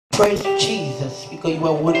praise you, Jesus, because you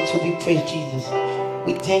are worthy to be praised, Jesus.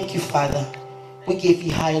 We thank you, Father. We give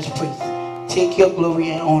you highest praise. Take your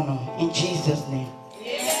glory and honor in Jesus' name.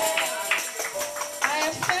 I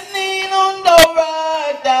am standing on the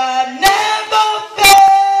rock that never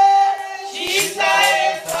fails. Jesus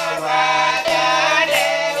is the rock that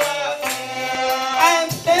never fails. I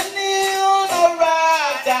am standing on the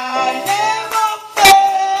rock that never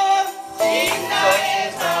fails. Jesus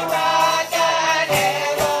is the rock that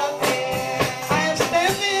never fails. I am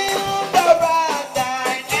standing on the rock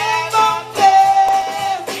that never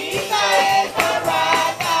fails. Jesus is the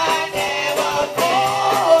rock that never fails.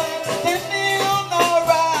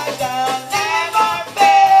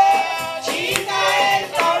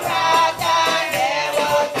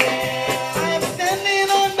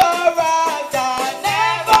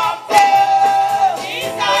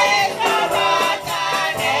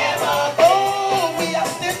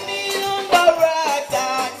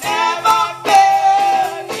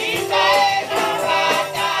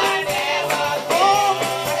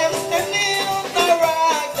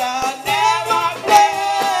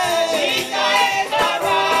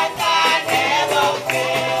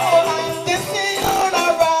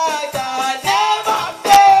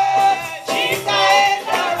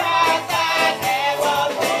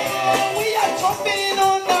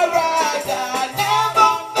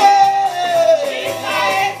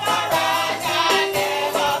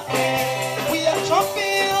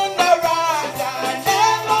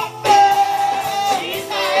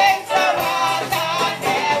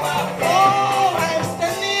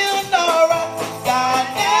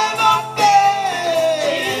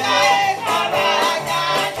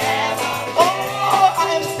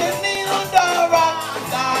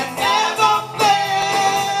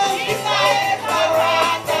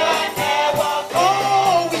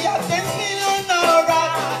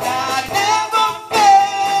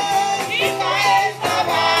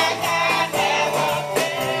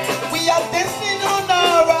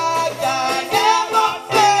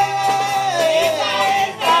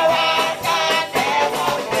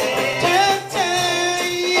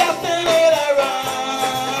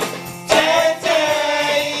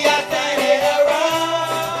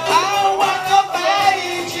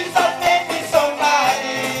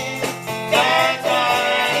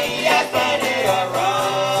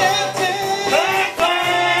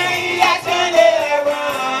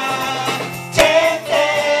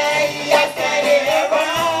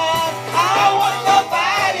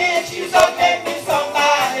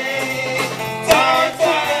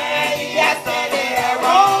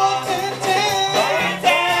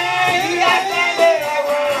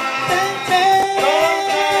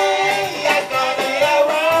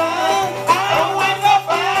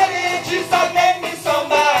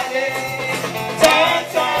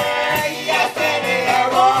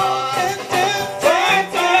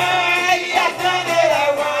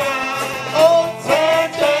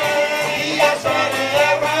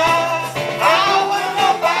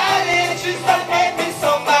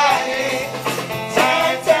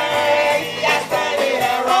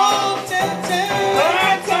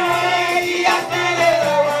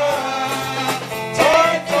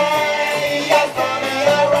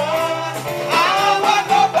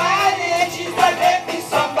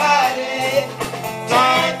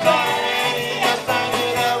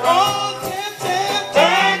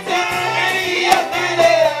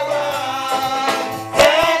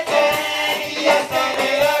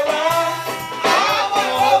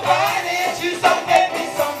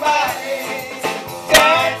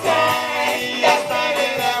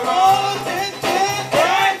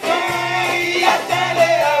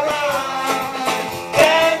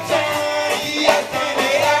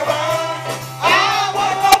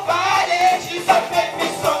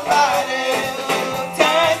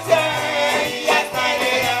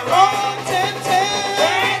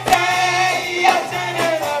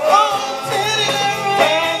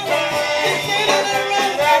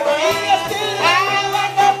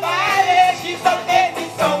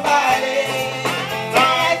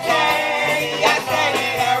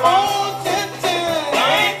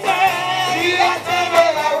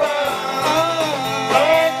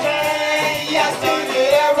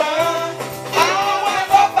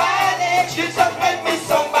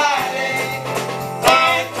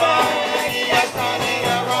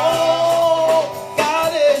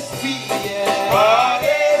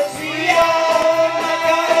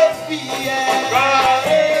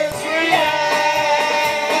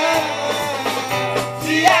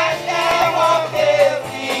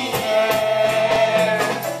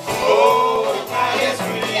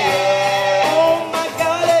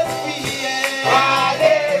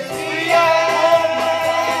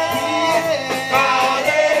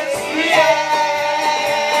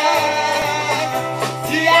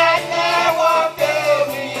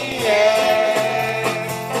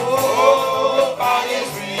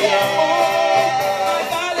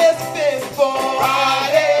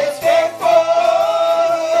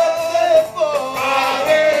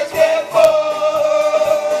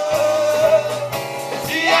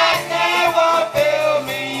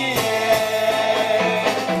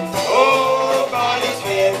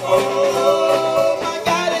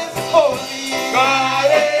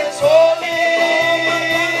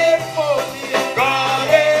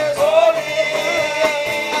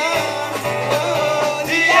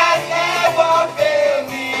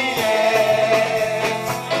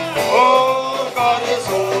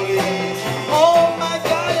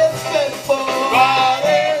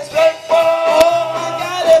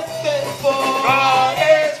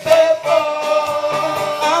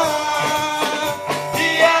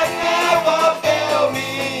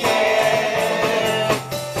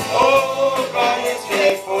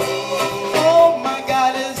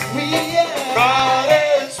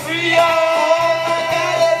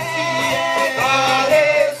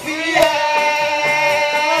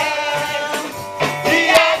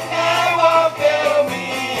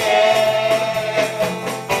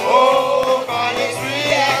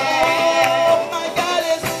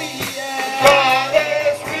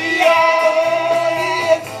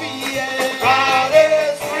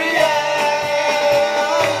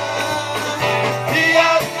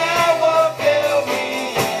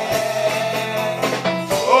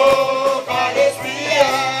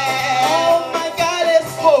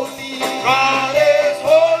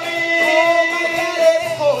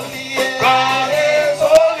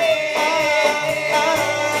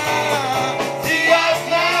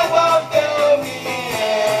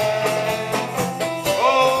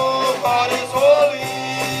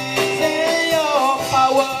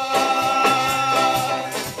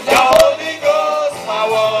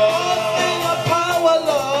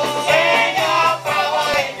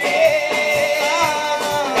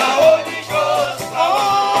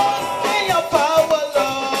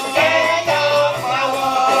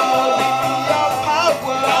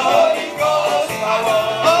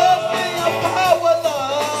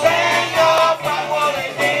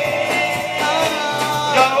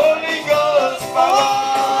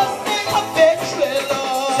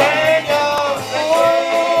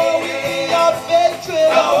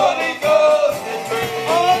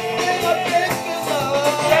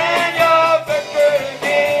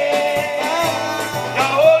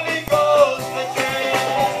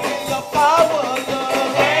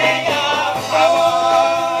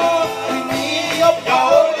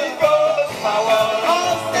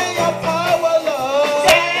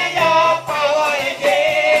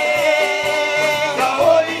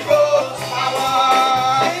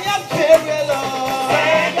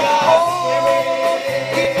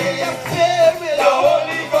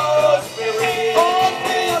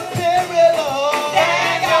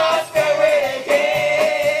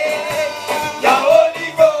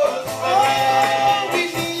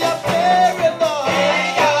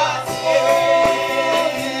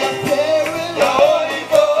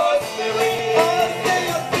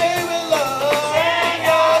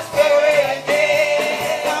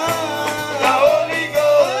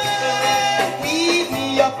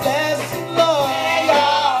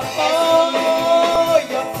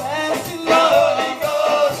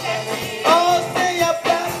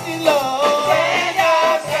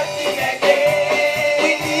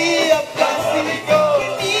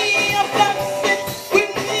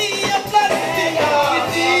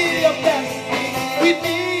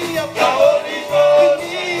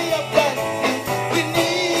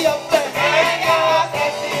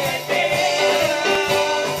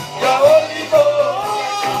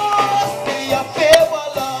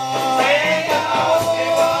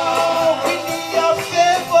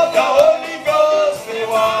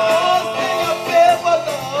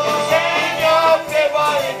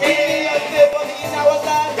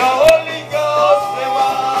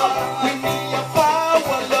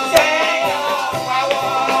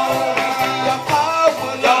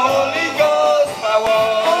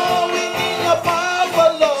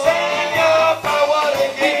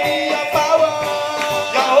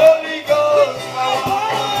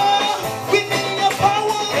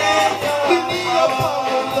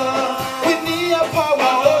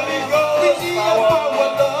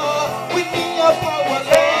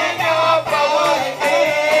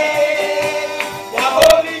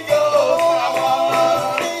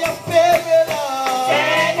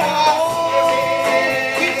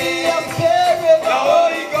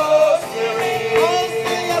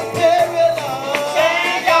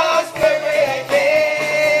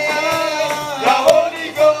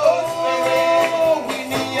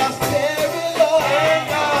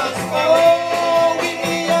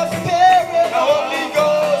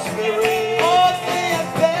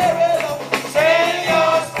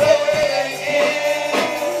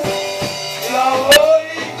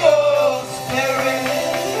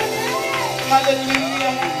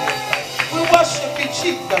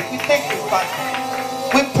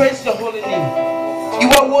 praise your holy name. You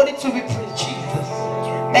are worthy to be praised, Jesus.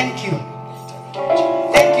 Thank you.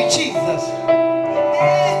 Thank you, Jesus.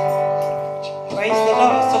 Praise the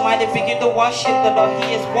Lord. Somebody begin to worship the Lord.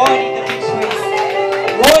 He is worthy to be praised.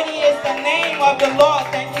 Worthy is the name of the Lord.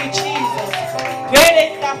 Thank you, Jesus.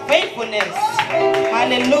 Great is thy faithfulness.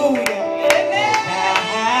 Hallelujah.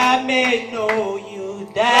 That I may know you,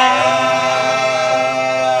 that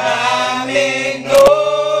I may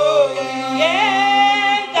know you.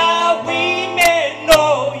 Yeah, that we may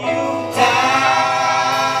know you, that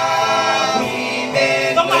we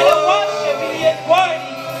may know. Somebody worship, he is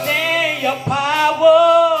worthy. Send your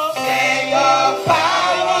power. Send your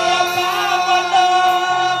power.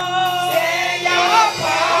 Send your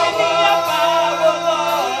power,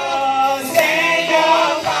 Lord. Send your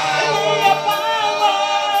power.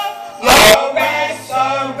 Your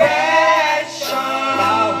resurrection.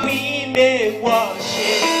 That we may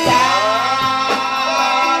worship.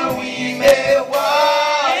 That we may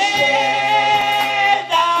worship.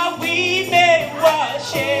 That we may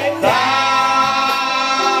worship.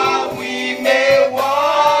 That we may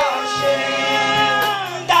worship.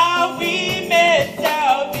 That we may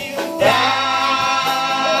serve you.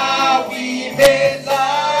 That we may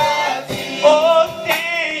love you. Oh,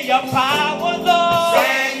 send your power, Lord.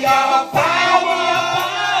 Send your power,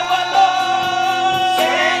 Lord.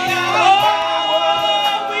 Send your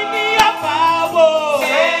power. We need your power.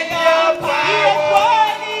 Send your power.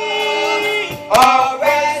 Our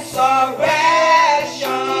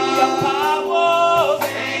resurrection. Your power.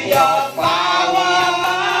 Send your power.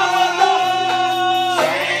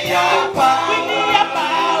 Send your power. We need your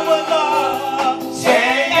power, Lord.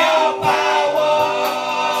 Send your power.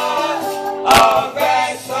 Our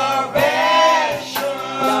resurrection.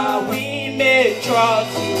 That we may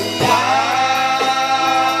trust you.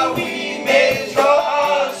 That we may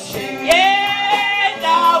trust you. Yeah,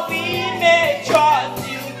 that we may trust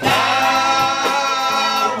you.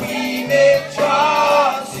 That we may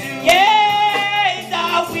trust you. Yeah,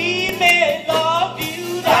 that we may love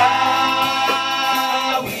you.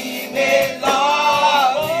 That we may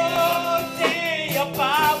love you. Send your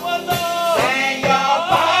power, Lord. Send your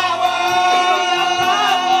power.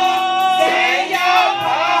 Send your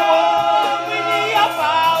power. We need your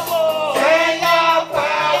power. Send your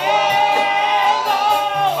power.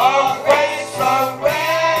 Our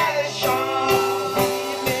resurrection.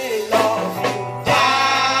 We may love you.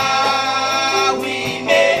 That we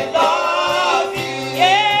may love you.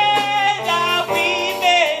 Yeah, that we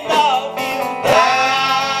may love you.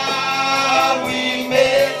 That we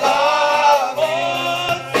may love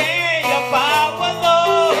you. Send your power,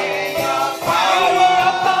 Lord. Send your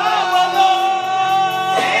power,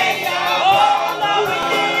 Lord. Send your power. We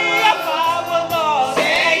need your power, Lord.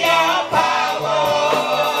 Send your power.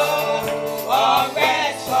 Our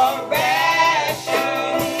resurrection.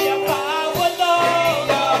 Your power, Lord.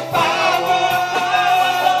 Your power.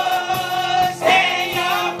 Send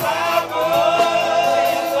your power.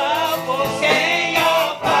 Send your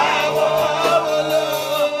power,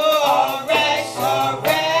 Lord. Our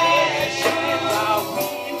resurrection. That we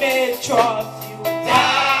may trust you. That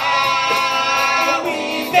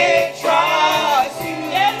we may trust you.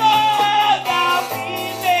 Yeah, Lord, that we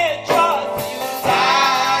may trust you.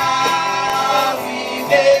 That we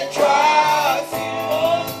may trust you.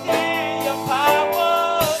 Oh, send your power.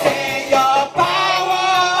 Send your power.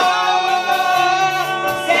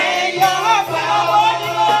 Send your power,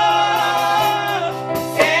 Lord.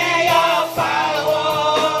 Send your power.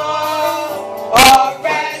 Our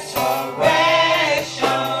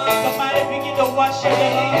resurrection. Somebody begin to worship the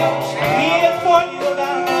Lord. He is for you,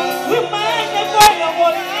 Lord. We magnify your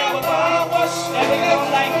holy name, Lord. Never come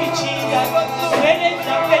like you, Jesus. Great is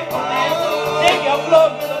your faithfulness. Take your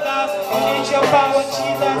glory, Lord. We need your power,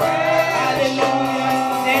 Jesus. Hallelujah.